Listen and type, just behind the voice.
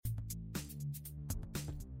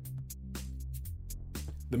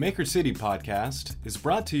The Maker City podcast is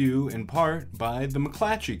brought to you in part by the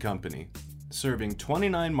McClatchy Company, serving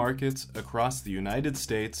 29 markets across the United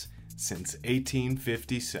States since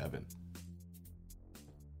 1857.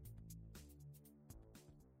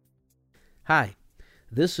 Hi,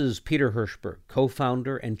 this is Peter Hirschberg,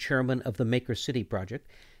 co-founder and chairman of the Maker City Project,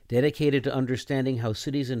 dedicated to understanding how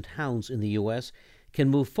cities and towns in the U.S. can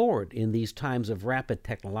move forward in these times of rapid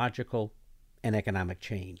technological and economic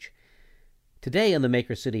change. Today on the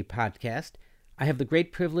Maker City podcast, I have the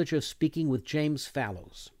great privilege of speaking with James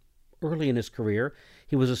Fallows. Early in his career,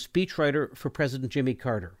 he was a speechwriter for President Jimmy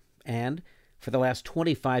Carter and, for the last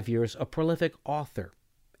 25 years, a prolific author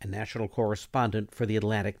and national correspondent for The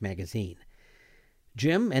Atlantic magazine.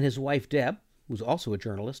 Jim and his wife Deb, who's also a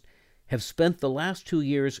journalist, have spent the last 2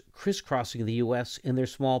 years crisscrossing the U.S. in their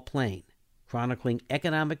small plane, chronicling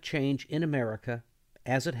economic change in America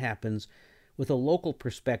as it happens, with a local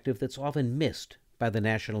perspective that's often missed by the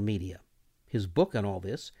national media. His book on all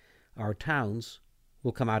this, Our Towns,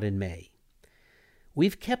 will come out in May.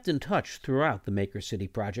 We've kept in touch throughout the Maker City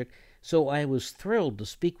Project, so I was thrilled to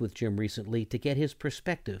speak with Jim recently to get his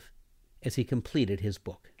perspective as he completed his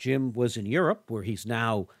book. Jim was in Europe, where he's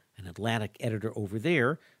now an Atlantic editor over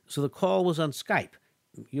there, so the call was on Skype.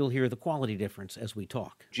 You'll hear the quality difference as we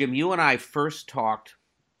talk. Jim, you and I first talked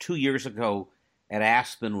 2 years ago at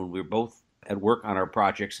Aspen when we were both at work on our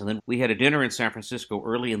projects, and then we had a dinner in San Francisco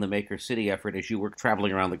early in the Maker City effort as you were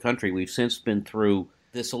traveling around the country. We've since been through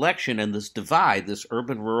this election and this divide, this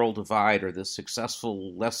urban-rural divide, or this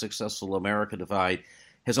successful, less successful America divide,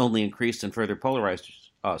 has only increased and further polarized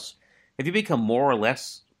us. Have you become more or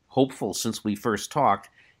less hopeful since we first talked,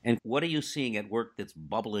 and what are you seeing at work that's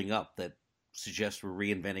bubbling up that suggests we're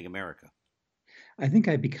reinventing America? I think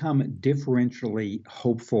I've become differentially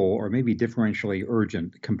hopeful, or maybe differentially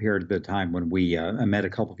urgent, compared to the time when we met a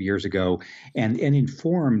couple of years ago, and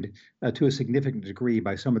informed to a significant degree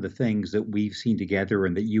by some of the things that we've seen together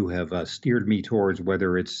and that you have steered me towards,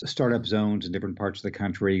 whether it's startup zones in different parts of the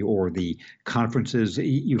country or the conferences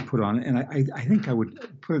you've put on. And I think I would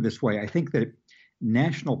put it this way. I think that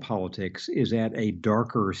national politics is at a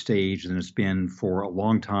darker stage than it's been for a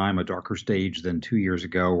long time, a darker stage than 2 years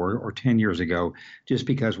ago or 10 years ago, just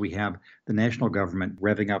because we have the national government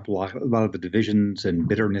revving up a lot of the divisions and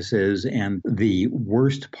bitternesses and the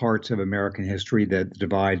worst parts of American history, that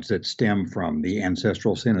divides that stem from the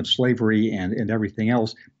ancestral sin of slavery and everything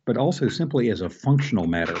else, but also simply as a functional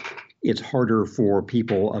matter. It's harder for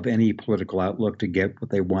people of any political outlook to get what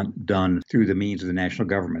they want done through the means of the national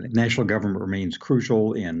government. National government remains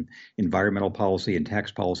crucial in environmental policy and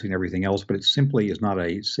tax policy and everything else, but it simply is not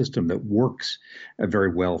a system that works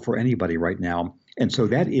very well for anybody right now. And so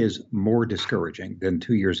that is more discouraging than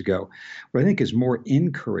 2 years ago. What I think is more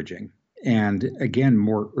encouraging and, again,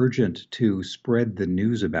 more urgent to spread the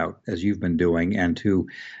news about, as you've been doing, and to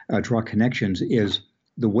draw connections, is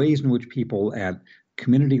the ways in which people at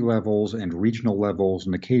community levels and regional levels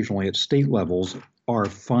and occasionally at state levels are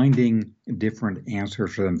finding different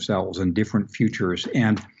answers for themselves and different futures.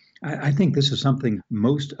 And I think this is something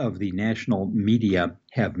most of the national media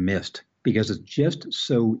have missed, because it's just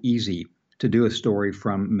so easy to do a story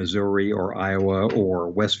from Missouri or Iowa or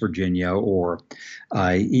West Virginia or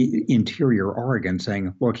interior Oregon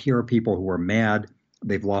saying, look, here are people who are mad.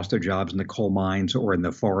 They've lost their jobs in the coal mines or in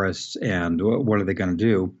the forests, and what are they going to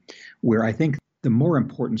do? Where I think the more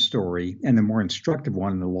important story and the more instructive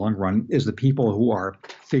one in the long run is the people who are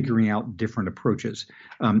figuring out different approaches.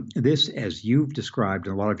 This, as you've described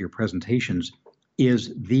in a lot of your presentations,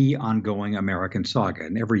 is the ongoing American saga.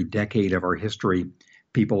 In every decade of our history,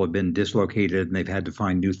 people have been dislocated and they've had to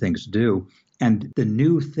find new things to do. And the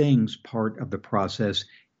new things part of the process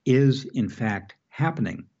is, in fact,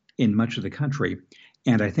 happening in much of the country.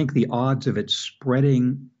 And I think the odds of it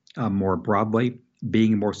spreading more broadly,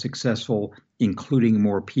 being more successful, including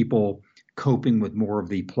more people, coping with more of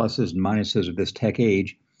the pluses and minuses of this tech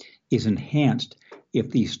age, is enhanced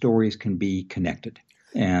if these stories can be connected.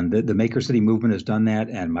 And the Maker City movement has done that,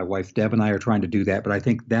 and my wife Deb and I are trying to do that. But I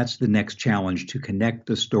think that's the next challenge, to connect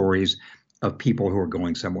the stories of people who are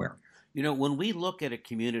going somewhere. You know, when we look at a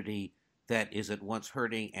community that is at once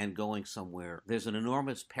hurting and going somewhere, there's an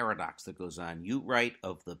enormous paradox that goes on. You write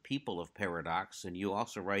of the people of paradox, and you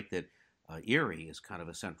also write that Erie is kind of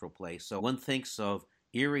a central place. So one thinks of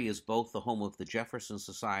Erie as both the home of the Jefferson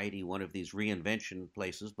Society, one of these reinvention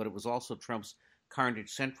places, but it was also Trump's Carnage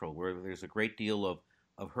Central, where there's a great deal of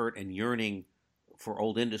hurt and yearning for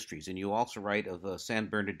old industries. And you also write of San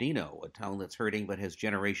Bernardino, a town that's hurting but has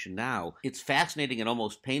generation now. It's fascinating and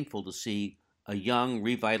almost painful to see a young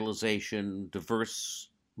revitalization, diverse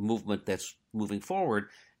movement that's moving forward,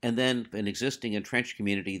 and then an existing entrenched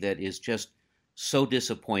community that is just so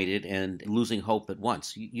disappointed and losing hope at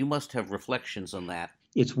once. You must have reflections on that.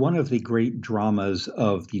 It's one of the great dramas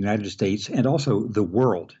of the United States and also the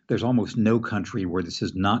world. There's almost no country where this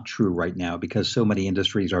is not true right now because so many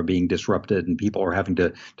industries are being disrupted and people are having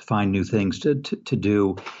to find new things to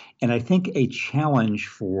do. And I think a challenge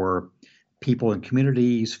for people and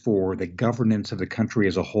communities, for the governance of the country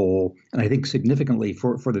as a whole, and I think significantly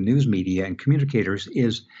for the news media and communicators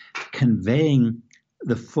is conveying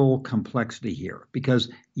the full complexity here.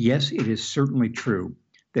 Because yes, it is certainly true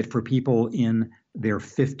that for people in their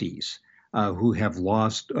 50s who have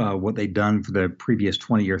lost what they've done for the previous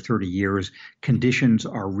 20 or 30 years, conditions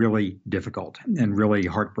are really difficult and really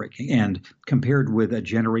heartbreaking. And compared with a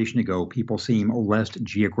generation ago, people seem less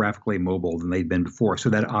geographically mobile than they've been before. So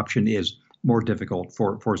that option is more difficult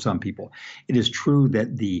for some people. It is true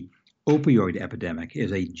that the opioid epidemic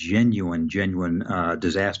is a genuine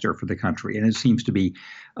disaster for the country. And it seems to be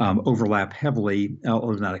overlap heavily,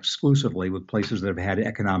 although not exclusively, with places that have had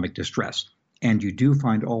economic distress. And you do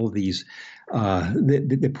find all of these,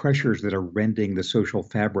 the pressures that are rending the social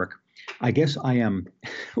fabric. I guess I am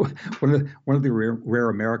one of the rare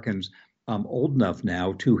Americans old enough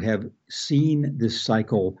now to have seen this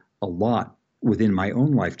cycle a lot within my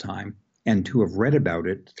own lifetime, and to have read about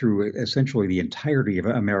it through essentially the entirety of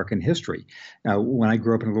American history. Now, when I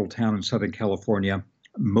grew up in a little town in Southern California,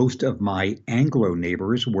 most of my Anglo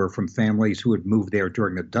neighbors were from families who had moved there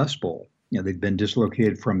during the Dust Bowl. They'd been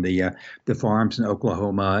dislocated from the farms in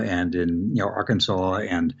Oklahoma and in Arkansas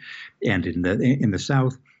and in the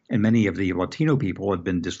South, and many of the Latino people had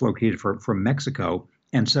been dislocated from Mexico.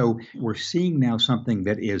 And so we're seeing now something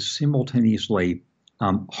that is simultaneously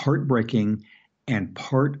heartbreaking and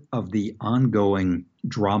part of the ongoing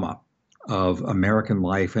drama of American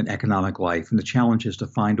life and economic life. And the challenge is to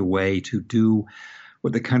find a way to do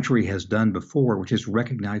what the country has done before, which is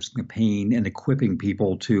recognizing the pain and equipping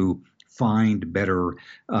people to find better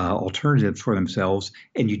alternatives for themselves.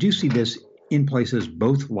 And you do see this in places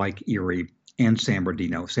both like Erie and San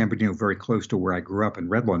Bernardino. San Bernardino, very close to where I grew up in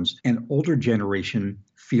Redlands, an older generation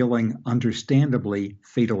feeling understandably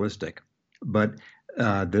fatalistic. But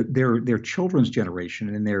their children's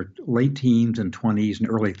generation in their late teens and 20s and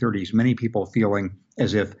early 30s, many people feeling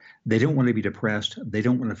as if they don't want to be depressed, they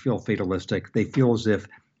don't want to feel fatalistic, they feel as if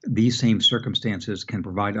these same circumstances can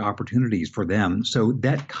provide opportunities for them. So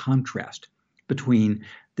that contrast between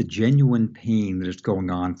the genuine pain that is going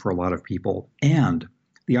on for a lot of people and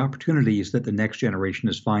the opportunities that the next generation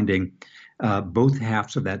is finding, both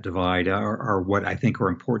halves of that divide are what I think are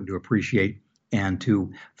important to appreciate and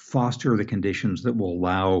to foster the conditions that will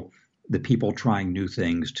allow the people trying new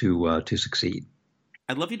things to succeed.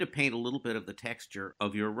 I'd love you to paint a little bit of the texture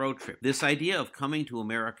of your road trip. This idea of coming to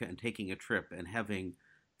America and taking a trip and having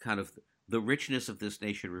kind of the richness of this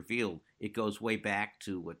nation revealed, it goes way back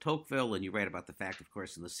to Tocqueville, and you write about the fact, of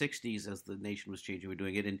course, in the 60s as the nation was changing, we're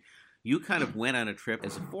doing it, and you kind of went on a trip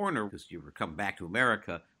as a foreigner because you were coming back to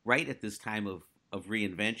America right at this time of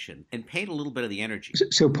reinvention, and paint a little bit of the energy.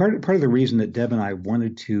 So part of the reason that Deb and I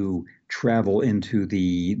wanted to travel into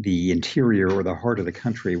the interior or the heart of the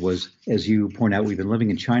country was, as you point out, we've been living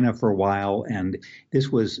in China for a while, and this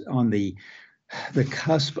was on the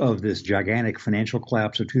cusp of this gigantic financial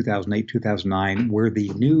collapse of 2008, 2009, where the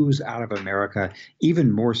news out of America,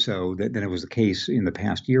 even more so than it was the case in the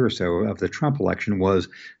past year or so of the Trump election, was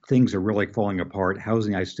things are really falling apart. How is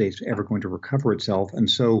the United States ever going to recover itself? And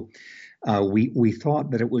so we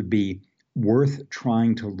thought that it would be worth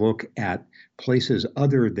trying to look at places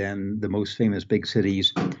other than the most famous big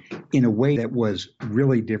cities in a way that was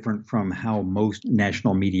really different from how most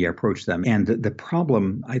national media approach them. And the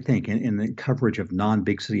problem, I think, in the coverage of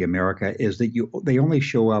non-big city America is that they only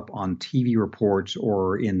show up on TV reports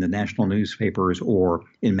or in the national newspapers or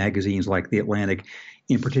in magazines like The Atlantic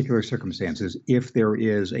in particular circumstances, if there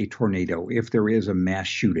is a tornado, if there is a mass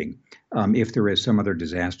shooting, if there is some other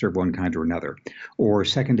disaster of one kind or another, or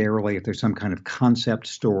secondarily, if there's some kind of concept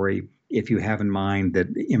story, if you have in mind that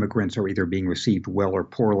immigrants are either being received well or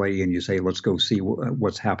poorly, and you say, let's go see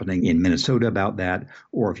what's happening in Minnesota about that,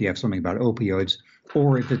 or if you have something about opioids,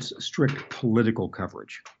 or if it's strict political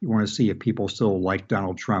coverage. You want to see if people still like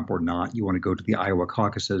Donald Trump or not. You want to go to the Iowa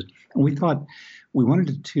caucuses. And we thought we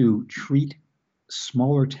wanted to treat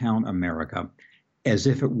smaller town America as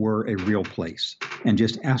if it were a real place, and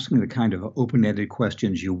just asking the kind of open-ended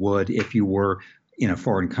questions you would if you were in a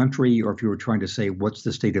foreign country, or if you were trying to say, what's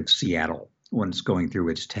the state of Seattle when it's going through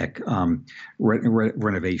its tech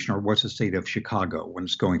renovation, or what's the state of Chicago when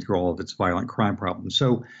it's going through all of its violent crime problems?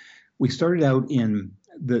 So we started out in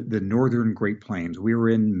the northern Great Plains. We were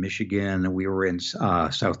in Michigan, we were in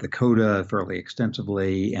South Dakota fairly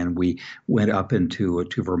extensively, and we went up into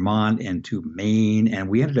to Vermont and to Maine, and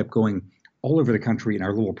we ended up going all over the country in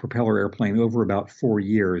our little propeller airplane over about 4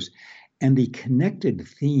 years. And the connected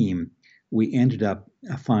theme we ended up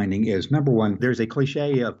finding is, number one, there's a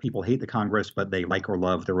cliche of people hate the Congress, but they like or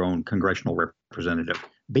love their own congressional representative.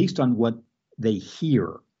 Based on what they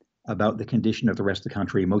hear about the condition of the rest of the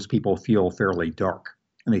country, most people feel fairly dark.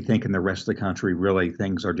 And they think in the rest of the country, really,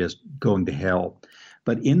 things are just going to hell.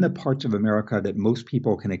 But in the parts of America that most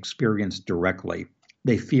people can experience directly,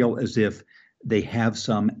 they feel as if they have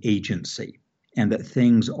some agency and that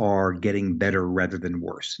things are getting better rather than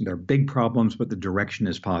worse. There are big problems, but the direction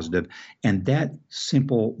is positive. And that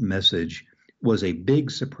simple message was a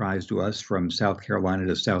big surprise to us, from South Carolina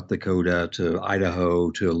to South Dakota to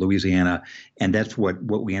Idaho to Louisiana. And that's what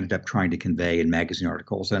we ended up trying to convey in magazine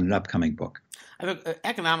articles and an upcoming book. I have an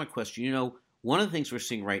economic question. You know, one of the things we're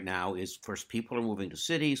seeing right now is, first, people are moving to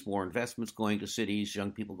cities, more investments going to cities.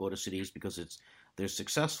 Young people go to cities because they're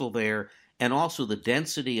successful there. And also the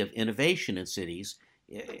density of innovation in cities,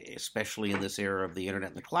 especially in this era of the internet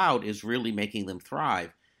and the cloud, is really making them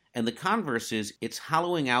thrive. And the converse is, it's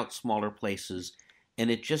hollowing out smaller places, and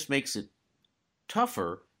it just makes it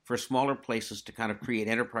tougher for smaller places to kind of create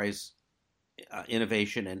enterprise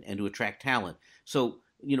innovation and to attract talent. So,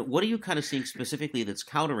 you know, what are you kind of seeing specifically that's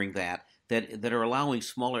countering that are allowing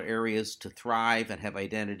smaller areas to thrive and have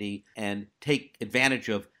identity and take advantage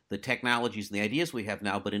of the technologies and the ideas we have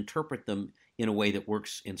now, but interpret them in a way that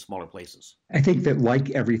works in smaller places? I think that, like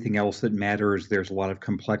everything else that matters, there's a lot of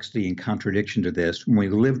complexity and contradiction to this. When we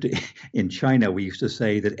lived in China, we used to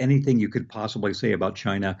say that anything you could possibly say about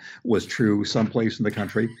China was true someplace in the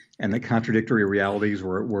country, and that contradictory realities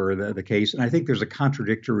were the case. And I think there's a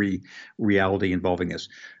contradictory reality involving this.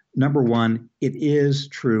 Number one, it is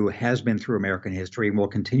true, has been through American history, and will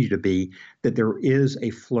continue to be, that there is a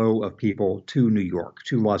flow of people to New York,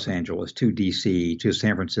 to Los Angeles, to D.C., to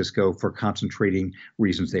San Francisco for concentrating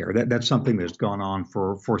reasons there. That's something that's gone on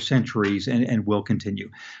for centuries and will continue.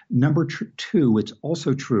 Number two, it's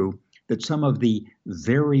also true that some of the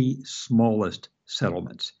very smallest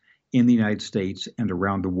settlements in the United States and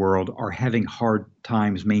around the world are having hard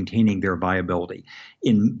times maintaining their viability.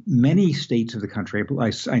 In many states of the country,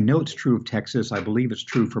 I know it's true of Texas, I believe it's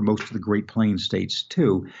true for most of the Great Plains states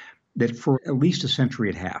too, that for at least a century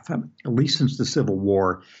and a half, at least since the Civil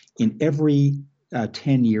War, in every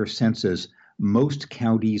 10-year census, most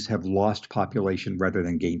counties have lost population rather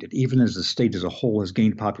than gained it. Even as the state as a whole has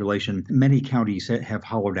gained population, many counties have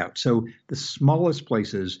hollowed out. So the smallest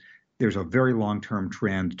places, there's a very long-term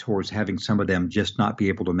trend towards having some of them just not be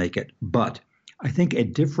able to make it. But I think a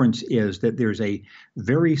difference is that there's a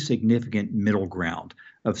very significant middle ground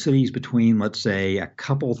of cities between, let's say, a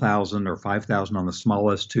couple thousand or 5,000 on the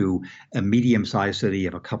smallest to a medium-sized city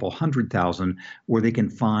of a couple 100,000, where they can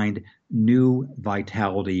find new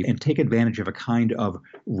vitality and take advantage of a kind of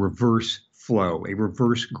reverse flow, a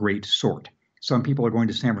reverse great sort. Some people are going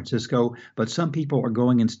to San Francisco, but some people are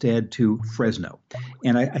going instead to Fresno.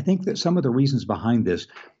 And I think that some of the reasons behind this,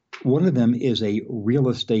 one of them is a real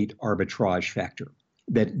estate arbitrage factor,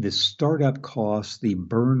 that the startup costs, the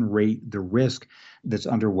burn rate, the risk that's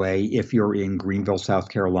underway if you're in Greenville, South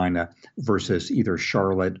Carolina versus either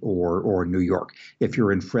Charlotte or New York, if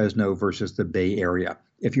you're in Fresno versus the Bay Area,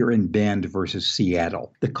 if you're in Bend versus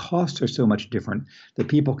Seattle. The costs are so much different that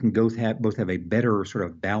people can both have a better sort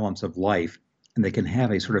of balance of life, and they can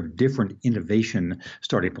have a sort of different innovation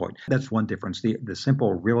starting point. That's one difference, the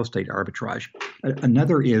simple real estate arbitrage.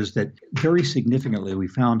 Another is that very significantly, we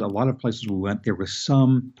found a lot of places we went, there was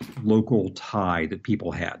some local tie that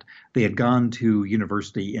people had. They had gone to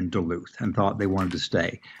university in Duluth and thought they wanted to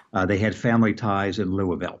stay. They had family ties in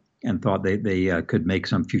Louisville and thought they could make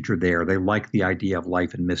some future there. They liked the idea of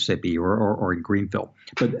life in Mississippi or in Greenville.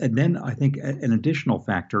 And then I think an additional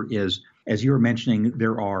factor is, as you were mentioning,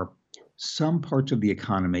 there are some parts of the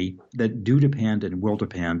economy that do depend and will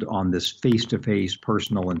depend on this face-to-face,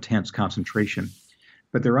 personal, intense concentration.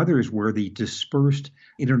 But there are others where the dispersed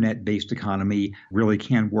internet-based economy really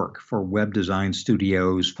can work, for web design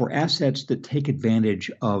studios, for assets that take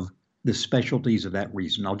advantage of the specialties of that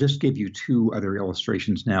region. I'll just give you two other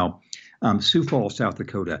illustrations now. Sioux Falls, South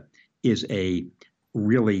Dakota is a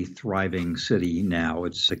really thriving city now.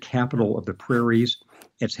 It's the capital of the prairies.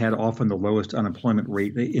 It's had often the lowest unemployment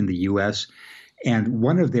rate in the U.S. And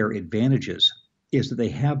one of their advantages is that they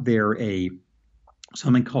have there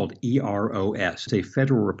something called EROS. It's a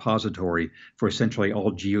federal repository for essentially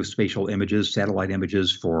all geospatial images, satellite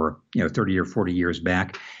images for 30 or 40 years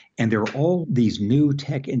back. And there are all these new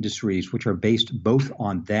tech industries which are based both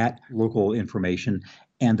on that local information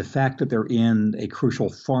and the fact that they're in a crucial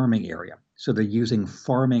farming area. So they're using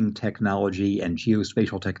farming technology and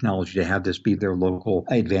geospatial technology to have this be their local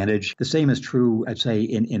advantage. The same is true, I'd say,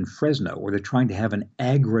 in Fresno, where they're trying to have an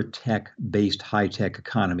agri-tech-based high-tech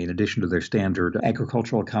economy in addition to their standard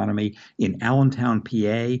agricultural economy. In Allentown,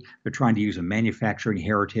 PA, they're trying to use a manufacturing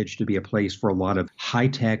heritage to be a place for a lot of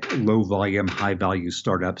high-tech, low-volume, high-value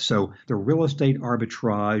startups. So the real estate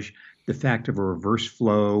arbitrage, the fact of a reverse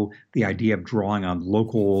flow, the idea of drawing on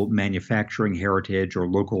local manufacturing heritage or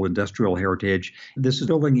local industrial heritage. This is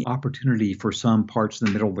building opportunity for some parts in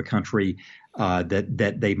the middle of the country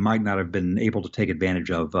that they might not have been able to take advantage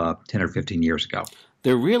of 10 or 15 years ago.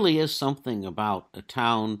 There really is something about a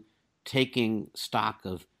town taking stock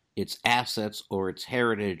of its assets or its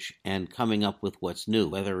heritage and coming up with what's new,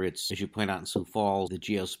 whether it's, as you point out in Sioux Falls, the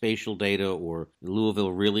geospatial data, or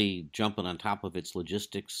Louisville really jumping on top of its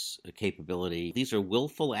logistics capability. These are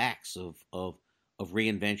willful acts of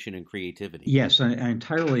reinvention and creativity. Yes, I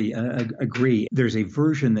entirely agree. There's a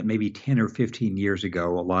version that maybe 10 or 15 years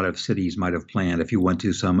ago, a lot of cities might have planned, if you went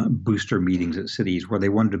to some booster meetings at cities, where they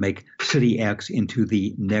wanted to make City X into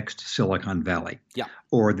the next Silicon Valley. Yeah.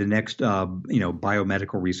 Or the next,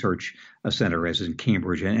 biomedical research center, as in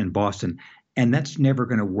Cambridge and Boston. And that's never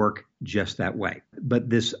going to work just that way. But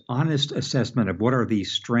this honest assessment of what are the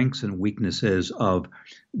strengths and weaknesses of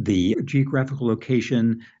the geographical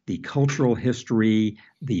location, the cultural history,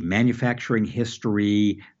 the manufacturing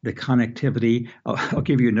history, the connectivity. I'll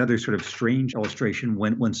give you another sort of strange illustration.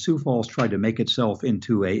 When Sioux Falls tried to make itself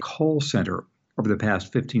into a call center over the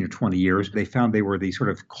past 15 or 20 years, they found they were the sort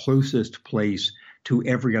of closest place to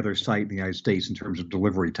every other site in the United States in terms of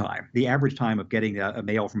delivery time. The average time of getting a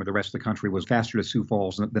mail from the rest of the country was faster to Sioux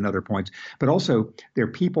Falls than other points. But also, their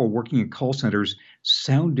people working in call centers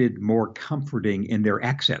sounded more comforting in their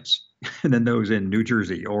accents than those in New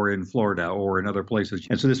Jersey or in Florida or in other places.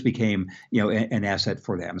 And so this became, an asset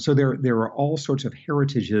for them. So there are all sorts of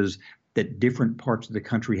heritages that different parts of the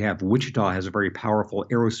country have. Wichita has a very powerful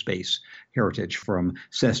aerospace heritage from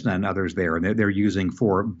Cessna and others there, and they're using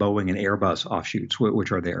for Boeing and Airbus offshoots,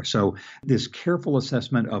 which are there. So this careful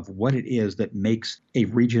assessment of what it is that makes a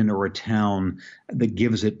region or a town that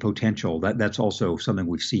gives it potential, that's also something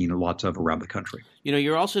we've seen lots of around the country.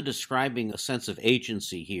 You're also describing a sense of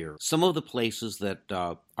agency here. Some of the places that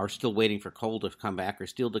are still waiting for coal to come back or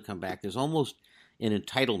steel to come back, there's almost an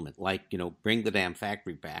entitlement, like, bring the damn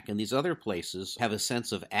factory back. And these other places have a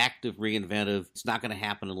sense of active, reinventive, it's not going to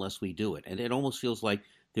happen unless we do it. And it almost feels like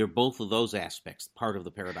they're both of those aspects, part of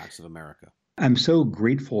the paradox of America. I'm so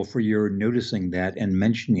grateful for your noticing that and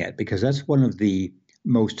mentioning it, because that's one of the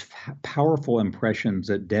most powerful impressions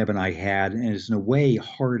that Deb and I had, and is in a way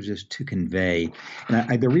hardest to convey.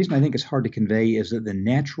 And the reason I think it's hard to convey is that the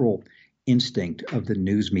natural instinct of the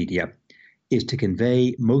news media is to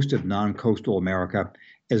convey most of non-coastal America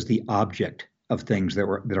as the object of things that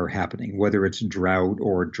are happening, whether it's drought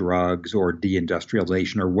or drugs or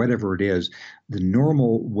deindustrialization or whatever it is. The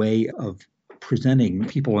normal way of presenting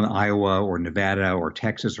people in Iowa or Nevada or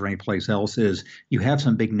Texas or any place else is you have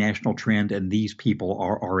some big national trend and these people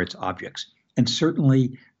are its objects. And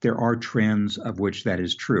certainly there are trends of which that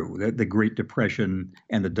is true. The Great Depression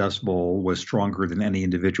and the Dust Bowl was stronger than any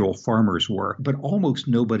individual farmers were, but almost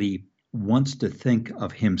nobody wants to think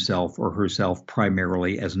of himself or herself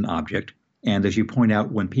primarily as an object. And as you point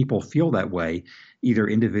out, when people feel that way, either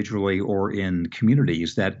individually or in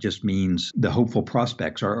communities, that just means the hopeful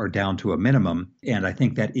prospects are down to a minimum. And I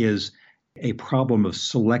think that is a problem of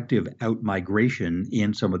selective outmigration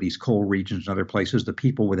in some of these coal regions and other places. The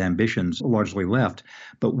people with ambitions largely left.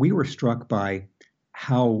 But we were struck by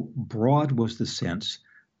how broad was the sense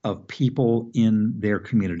of people in their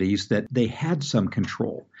communities that they had some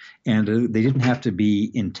control, and they didn't have to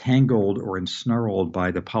be entangled or ensnarled by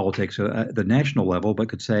the politics at the national level, but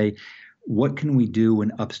could say, what can we do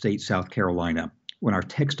in upstate South Carolina? When our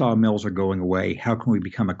textile mills are going away, how can we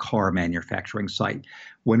become a car manufacturing site?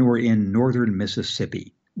 When we're in northern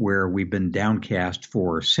Mississippi, where we've been downcast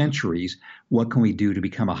for centuries, what can we do to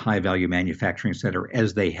become a high-value manufacturing center,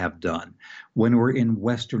 as they have done? When we're in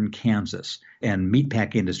western Kansas and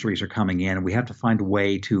meatpack industries are coming in, and we have to find a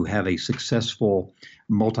way to have a successful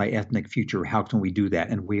multi-ethnic future, how can we do that?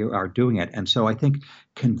 And we are doing it. And so I think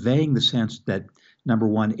conveying the sense that, number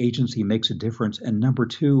one, agency makes a difference, and number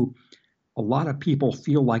two, a lot of people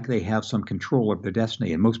feel like they have some control of their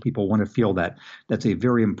destiny, and most people want to feel that. That's a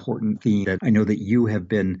very important theme that I know that you have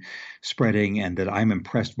been spreading and that I'm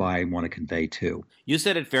impressed by and want to convey too. You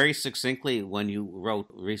said it very succinctly when you wrote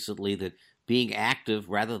recently that being active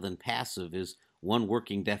rather than passive is one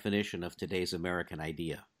working definition of today's American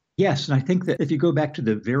idea. Yes, and I think that if you go back to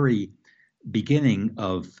the very beginning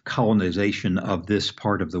of colonization of this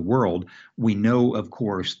part of the world, we know, of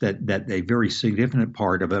course, that a very significant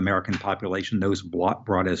part of the American population, those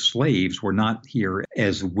brought as slaves, were not here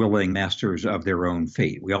as willing masters of their own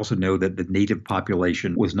fate. We also know that the native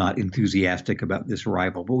population was not enthusiastic about this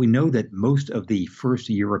arrival. But we know that most of the first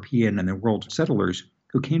European and the world settlers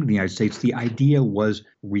who came to the United States, the idea was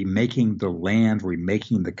remaking the land,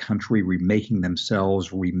 remaking the country, remaking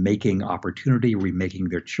themselves, remaking opportunity, remaking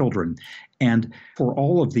their children. And for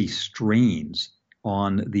all of these strains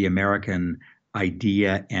on the American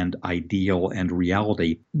idea and ideal and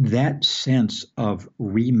reality, that sense of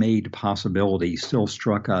remade possibility still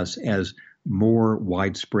struck us as more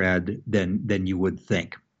widespread than you would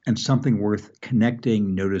think, and something worth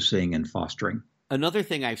connecting, noticing, and fostering. Another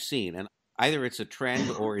thing I've seen, and either it's a trend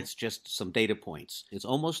or it's just some data points. It's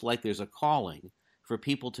almost like there's a calling for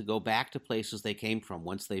people to go back to places they came from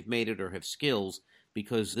once they've made it or have skills,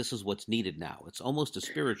 because this is what's needed now. It's almost a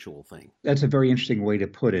spiritual thing. That's a very interesting way to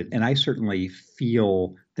put it. And I certainly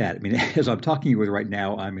feel that. I mean, as I'm talking to you with right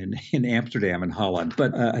now, I'm in Amsterdam, in Holland.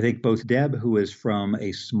 But I think both Deb, who is from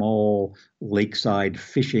a small lakeside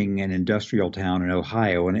fishing and industrial town in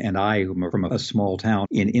Ohio, and I, who am from a small town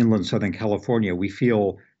in inland Southern California, we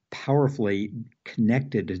feel powerfully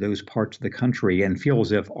connected to those parts of the country and feel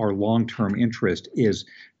as if our long-term interest is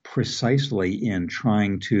precisely in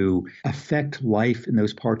trying to affect life in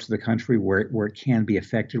those parts of the country where it can be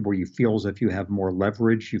affected, where you feel as if you have more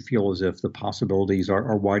leverage, you feel as if the possibilities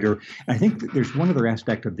are wider. And I think that there's one other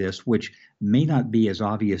aspect of this which may not be as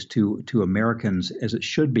obvious to Americans as it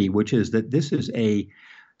should be, which is that this is a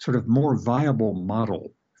sort of more viable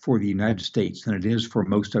model for the United States than it is for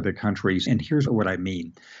most other countries. And here's what I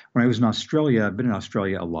mean. When I was in Australia, I've been in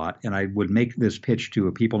Australia a lot, and I would make this pitch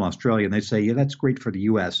to people in Australia, and they'd say, yeah, that's great for the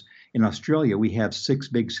U.S. In Australia, we have 6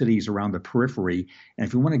 big cities around the periphery, and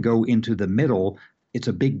if you want to go into the middle, it's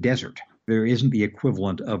a big desert. There isn't the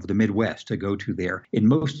equivalent of the Midwest to go to there. In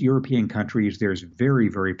most European countries, there's very,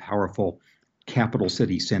 very powerful capital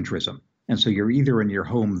city centrism. And so you're either in your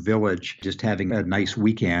home village just having a nice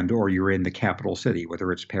weekend, or you're in the capital city, whether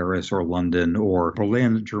it's Paris or London or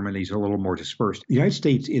Berlin. Germany's a little more dispersed. The United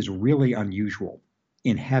States is really unusual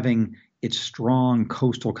in having its strong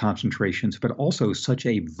coastal concentrations, but also such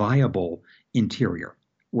a viable interior,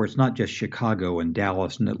 where it's not just Chicago and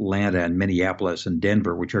Dallas and Atlanta and Minneapolis and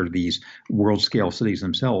Denver, which are these world-scale cities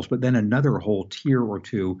themselves, but then another whole tier or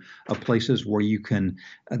two of places where you can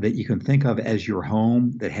that you can think of as your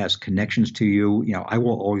home, that has connections to you. You know, I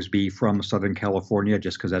will always be from Southern California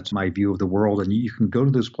just because that's my view of the world, and you can go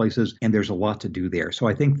to those places, and there's a lot to do there. So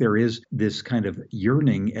I think there is this kind of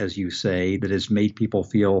yearning, as you say, that has made people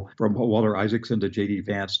feel, from Walter Isaacson to J.D.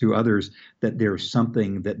 Vance to others, that there's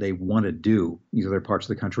something that they want to do in these other parts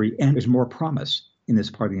of the country, and there's more promise in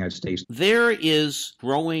this part of the United States. There is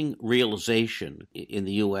growing realization in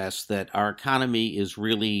the U.S. that our economy is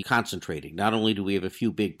really concentrating. Not only do we have a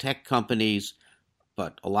few big tech companies,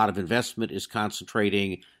 but a lot of investment is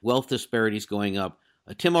concentrating, wealth disparities going up.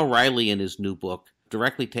 Tim O'Reilly, in his new book,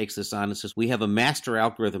 directly takes this on and says, we have a master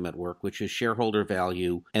algorithm at work, which is shareholder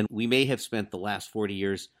value, and we may have spent the last 40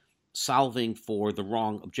 years solving for the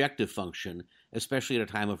wrong objective function, especially at a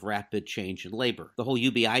time of rapid change in labor. The whole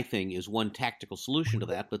UBI thing is one tactical solution to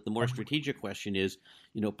that, but the more strategic question is,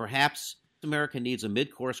 perhaps America needs a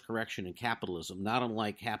mid-course correction in capitalism, not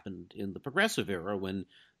unlike happened in the progressive era when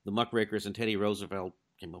the muckrakers and Teddy Roosevelt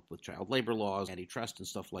came up with child labor laws, antitrust, and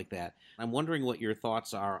stuff like that. I'm wondering what your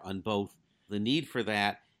thoughts are on both the need for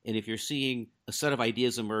that, and if you're seeing a set of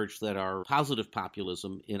ideas emerge that are positive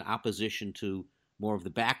populism in opposition to more of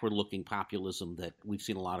the backward-looking populism that we've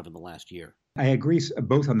seen a lot of in the last year. I agree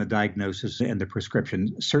both on the diagnosis and the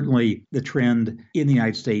prescription. Certainly the trend in the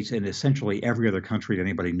United States and essentially every other country that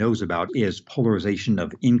anybody knows about is polarization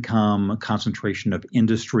of income, concentration of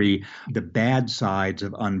industry, the bad sides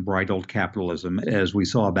of unbridled capitalism, as we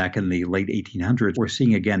saw back in the late 1800s. We're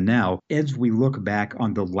seeing again now, as we look back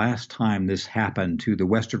on the last time this happened to the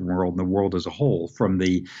Western world and the world as a whole, from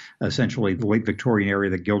the essentially the late Victorian era,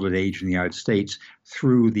 the Gilded Age in the United States,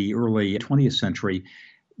 through the early 20th century,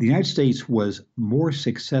 the United States was more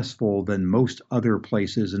successful than most other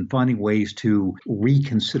places in finding ways to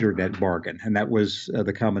reconsider that bargain. And that was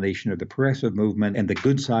the combination of the progressive movement and the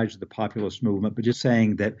good sides of the populist movement, but just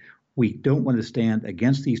saying that we don't want to stand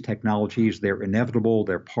against these technologies. They're inevitable.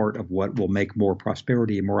 They're part of what will make more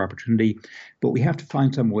prosperity and more opportunity. But we have to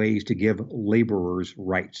find some ways to give laborers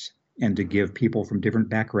rights and to give people from different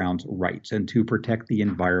backgrounds rights and to protect the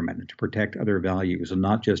environment and to protect other values and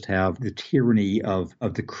not just have the tyranny of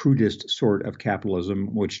the crudest sort of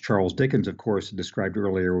capitalism, which Charles Dickens, of course, described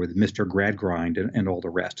earlier with Mr. Gradgrind and all the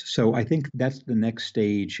rest. So I think that's the next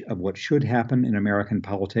stage of what should happen in American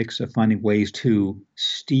politics, of finding ways to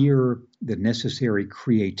steer the necessary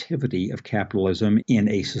creativity of capitalism in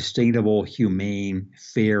a sustainable, humane,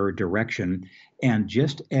 fair direction. And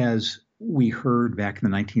just as we heard back in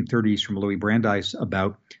the 1930s from Louis Brandeis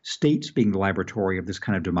about states being the laboratory of this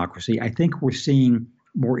kind of democracy, I think we're seeing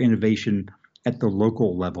more innovation at the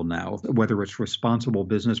local level now, whether it's responsible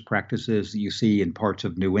business practices that you see in parts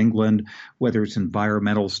of New England, whether it's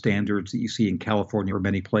environmental standards that you see in California or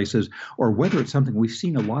many places, or whether it's something we've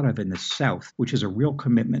seen a lot of in the South, which is a real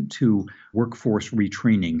commitment to workforce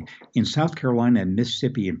retraining. In South Carolina and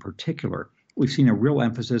Mississippi in particular, we've seen a real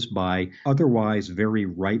emphasis by otherwise very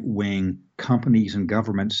right-wing companies and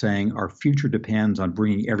governments saying our future depends on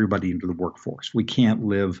bringing everybody into the workforce. We can't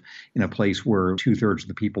live in a place where 2/3 of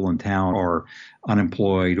the people in town are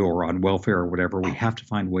unemployed or on welfare or whatever. We have to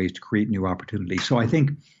find ways to create new opportunities. So I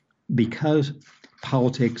think because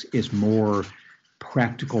politics is more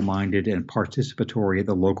practical-minded and participatory at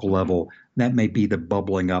the local level, that may be the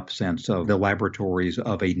bubbling up sense of the laboratories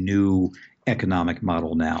of a new economic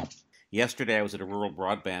model now. Yesterday, I was at a rural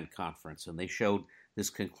broadband conference, and they showed this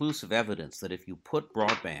conclusive evidence that if you put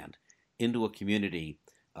broadband into a community,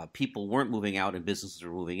 people weren't moving out and businesses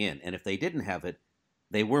were moving in. And if they didn't have it,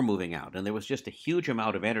 they were moving out. And there was just a huge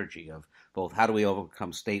amount of energy of both how do we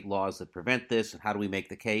overcome state laws that prevent this and how do we make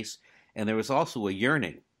the case. And there was also a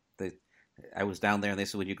yearning. I was down there, and they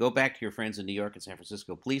said, when you go back to your friends in New York and San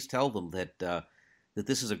Francisco, please tell them that that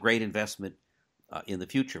this is a great investment in the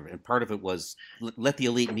future. And part of it was let the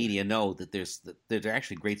elite media know that there's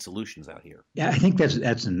actually great solutions out here. Yeah, I think that's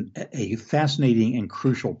a fascinating and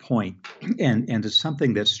crucial point. And it's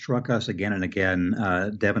something that struck us again and again,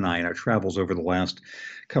 Deb and I, in our travels over the last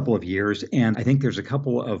couple of years. And I think there's a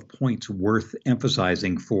couple of points worth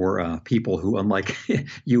emphasizing for people who, unlike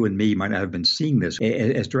you and me, might not have been seeing this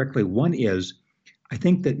as directly. One is, I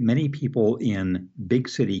think that many people in big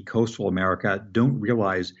city coastal America don't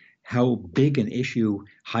realize how big an issue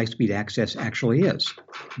high-speed access actually is.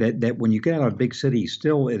 That when you get out of big cities,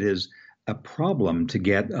 still it is a problem to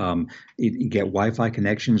get Wi-Fi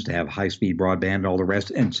connections, to have high-speed broadband, and all the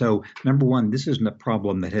rest. And so, number one, this isn't a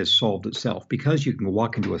problem that has solved itself. Because you can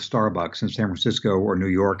walk into a Starbucks in San Francisco or New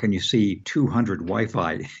York and you see 200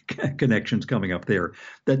 Wi-Fi connections coming up there,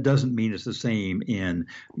 that doesn't mean it's the same in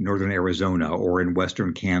northern Arizona or in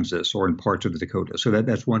western Kansas or in parts of the Dakotas. So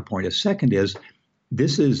that's one point. A second is,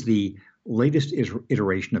 this is the latest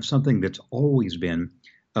iteration of something that's always been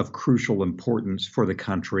of crucial importance for the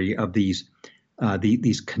country, of these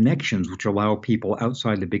connections which allow people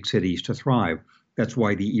outside the big cities to thrive. That's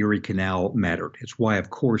why the Erie Canal mattered. It's why, of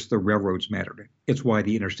course, the railroads mattered. It's why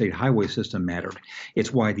the interstate highway system mattered.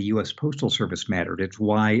 It's why the U.S. Postal Service mattered. It's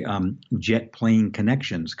why jet plane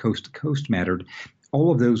connections coast to coast mattered. All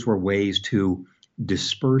of those were ways to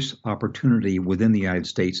disperse opportunity within the United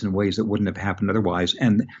States in ways that wouldn't have happened otherwise.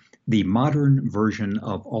 And the modern version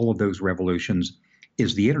of all of those revolutions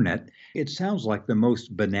is the internet. It sounds like the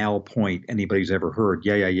most banal point anybody's ever heard.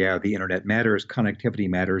 Yeah, the internet matters, connectivity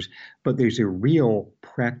matters, but there's a real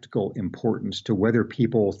practical importance to whether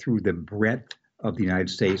people through the breadth of the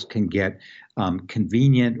United States can get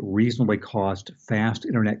convenient, reasonably cost, fast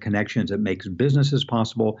internet connections that makes businesses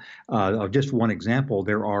possible. Just one example,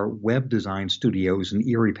 there are web design studios in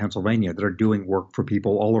Erie, Pennsylvania that are doing work for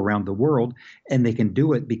people all around the world, and they can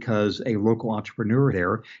do it because a local entrepreneur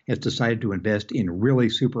there has decided to invest in really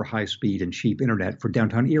super high speed and cheap internet for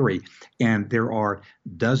downtown Erie. And there are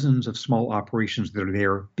dozens of small operations that are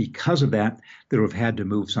there because of that have had to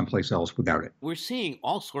move someplace else without it. We're seeing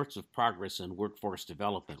all sorts of progress in workforce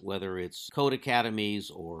development, whether it's code academies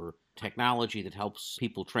or technology that helps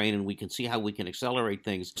people train, and we can see how we can accelerate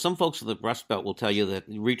things. Some folks in the Rust Belt will tell you that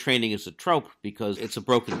retraining is a trope because it's a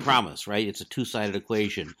broken promise, right? It's a two-sided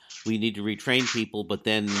equation. We need to retrain people, but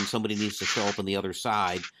then somebody needs to show up on the other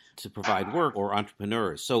side to provide work, or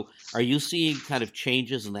entrepreneurs. So are you seeing kind of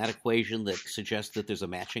changes in that equation that suggest that there's a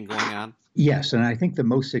matching going on? Yes, and I think the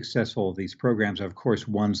most successful of these programs are, of course,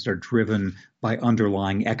 ones that are driven by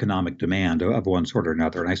underlying economic demand of one sort or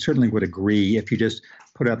another. And I certainly would agree if you just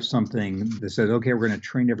put up something that says, okay, we're going to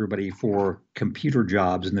train everybody for computer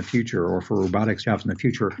jobs in the future or for robotics jobs in the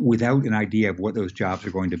future without an idea of what those jobs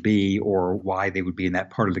are going to be or why they would be in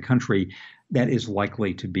that part of the country, that is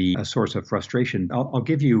likely to be a source of frustration. I'll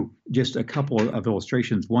give you just a couple of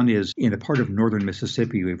illustrations. One is in a part of northern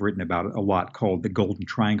Mississippi we've written about a lot called the Golden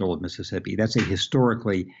Triangle of Mississippi. That's a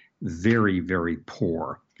historically very, very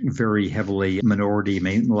poor, very heavily minority,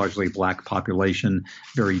 largely black population,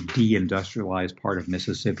 very deindustrialized part of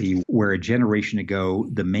Mississippi, where a generation ago,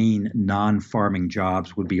 the main non-farming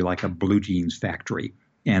jobs would be like a blue jeans factory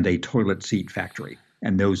and a toilet seat factory.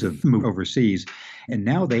 And those have moved overseas. And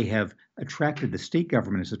now they have the state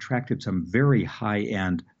government has attracted some very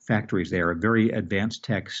high-end factories there, very advanced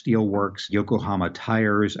tech steelworks, Yokohama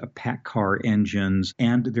tires, PACCAR engines,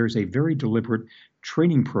 and there's a very deliberate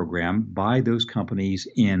training program by those companies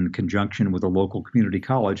in conjunction with a local community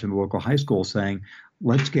college and the local high school saying,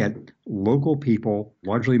 let's get local people,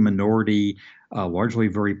 largely minority, largely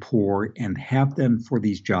very poor, and have them for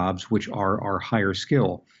these jobs which are higher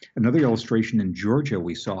skill. Another illustration in Georgia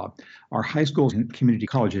we saw, our high schools and community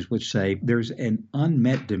colleges which say there's an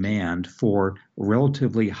unmet demand for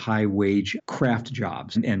relatively high wage craft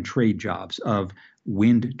jobs and trade jobs of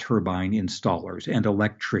wind turbine installers and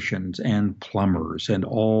electricians and plumbers and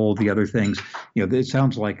all the other things. It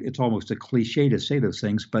sounds like it's almost a cliche to say those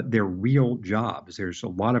things, but they're real jobs. There's a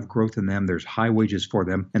lot of growth in them. There's high wages for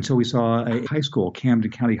them. And so we saw a high school,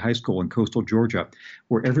 Camden County High School in coastal Georgia,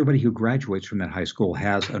 where everybody who graduates from that high school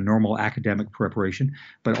has a normal academic preparation,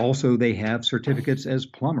 but also they have certificates as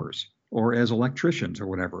plumbers or as electricians or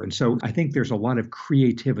whatever. And so I think there's a lot of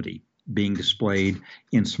creativity being displayed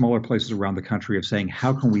in smaller places around the country of saying,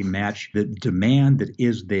 how can we match the demand that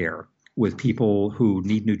is there with people who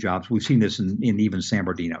need new jobs? We've seen this in even San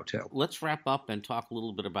Bernardino, too. Let's wrap up and talk a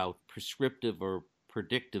little bit about prescriptive or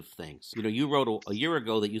predictive things. You wrote a year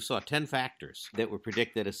ago that you saw 10 factors that would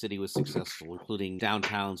predict that a city was successful, including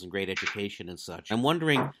downtowns and great education and such. I'm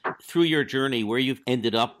wondering, through your journey, where you've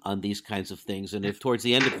ended up on these kinds of things, and if towards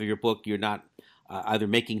the end of your book you're not either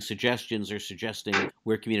making suggestions or suggesting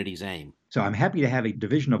where communities aim. So I'm happy to have a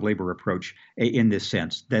division of labor approach in this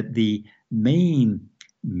sense, that the main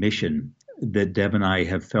mission that Deb and I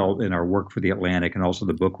have felt in our work for The Atlantic and also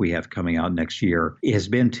the book we have coming out next year has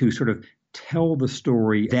been to sort of tell the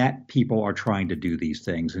story that people are trying to do these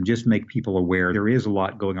things and just make people aware there is a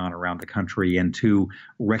lot going on around the country and to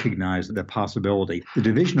recognize the possibility. The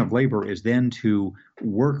division of labor is then to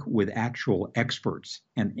work with actual experts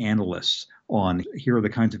and analysts on here are the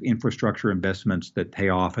kinds of infrastructure investments that pay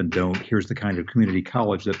off and don't. Here's the kind of community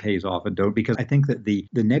college that pays off and don't. Because I think that the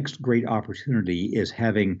next great opportunity is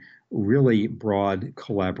having really broad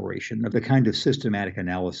collaboration of the kind of systematic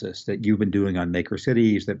analysis that you've been doing on Maker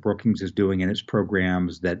Cities, that Brookings is doing in its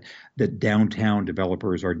programs, that downtown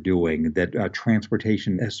developers are doing, that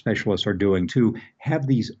transportation specialists are doing, to have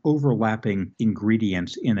these overlapping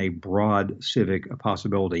ingredients in a broad civic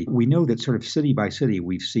possibility. We know that sort of city by city,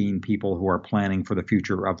 we've seen people who are planning for the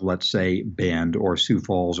future of, let's say, Bend or Sioux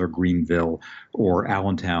Falls or Greenville or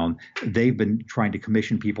Allentown. They've been trying to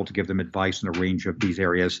commission people to give them advice in a range of these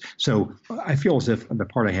areas. So I feel as if the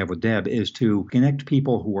part I have with Deb is to connect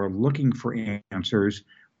people who are looking for answers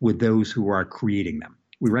with those who are creating them.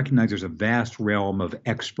 We recognize there's a vast realm of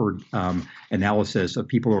expert analysis of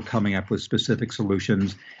people who are coming up with specific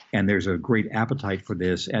solutions, and there's a great appetite for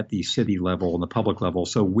this at the city level and the public level.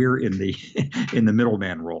 So we're in the in the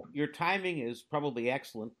middleman role. Your timing is probably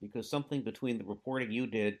excellent because something between the reporting you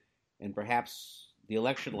did and perhaps the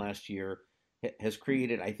election last year has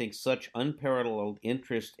created, I think, such unparalleled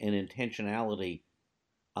interest and intentionality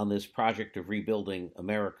on this project of rebuilding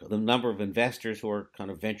America. The number of investors who are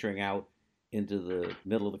kind of venturing out into the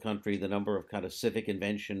middle of the country, the number of kind of civic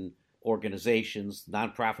invention organizations,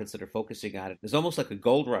 nonprofits that are focusing on it. There's almost like a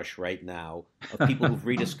gold rush right now of people who've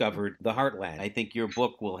rediscovered the heartland. I think your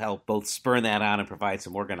book will help both spur that on and provide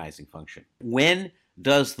some organizing function. When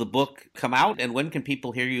does the book come out, and when can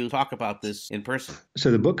people hear you talk about this in person?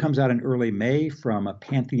 So the book comes out in early May from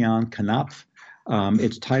Pantheon Knopf.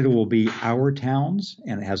 Its title will be Our Towns,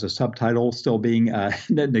 and it has a subtitle still being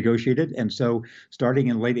negotiated. And so starting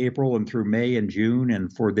in late April and through May and June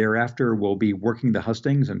and for thereafter, we'll be working the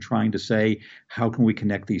hustings and trying to say, how can we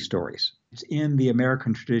connect these stories? It's in the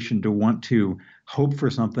American tradition to want to hope for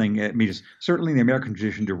something. I mean, it's certainly in the American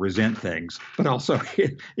tradition to resent things, but also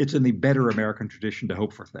it's in the better American tradition to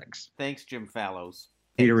hope for things. Thanks, Jim Fallows.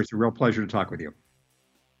 Peter, it's a real pleasure to talk with you.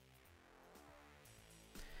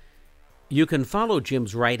 You can follow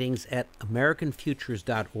Jim's writings at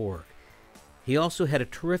AmericanFutures.org. He also had a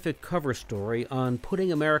terrific cover story on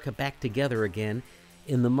putting America back together again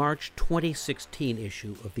in the March 2016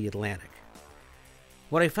 issue of The Atlantic.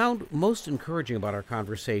 What I found most encouraging about our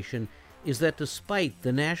conversation is that despite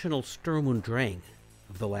the national Sturm und Drang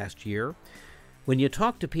of the last year, when you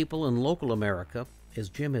talk to people in local America, as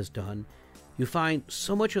Jim has done, you find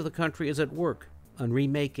so much of the country is at work on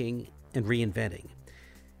remaking and reinventing.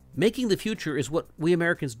 Making the future is what we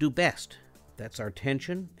Americans do best, That's our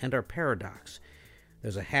tension and our paradox.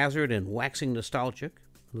 There's a hazard in waxing nostalgic,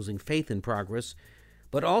 losing faith in progress,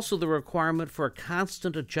 but also the requirement for a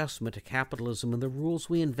constant adjustment to capitalism and the rules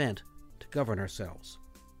we invent to govern ourselves.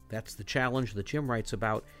 That's the challenge that Jim writes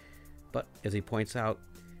about, but, as he points out,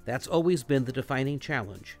 that's always been the defining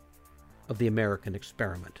challenge of the American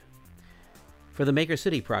experiment. For the Maker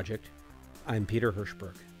City Project, I'm Peter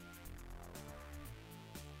Hirschberg.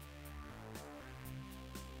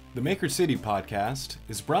 The Maker City podcast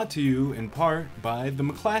is brought to you in part by the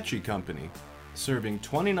McClatchy Company, serving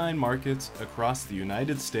 29 markets across the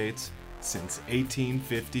United States since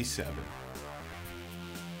 1857.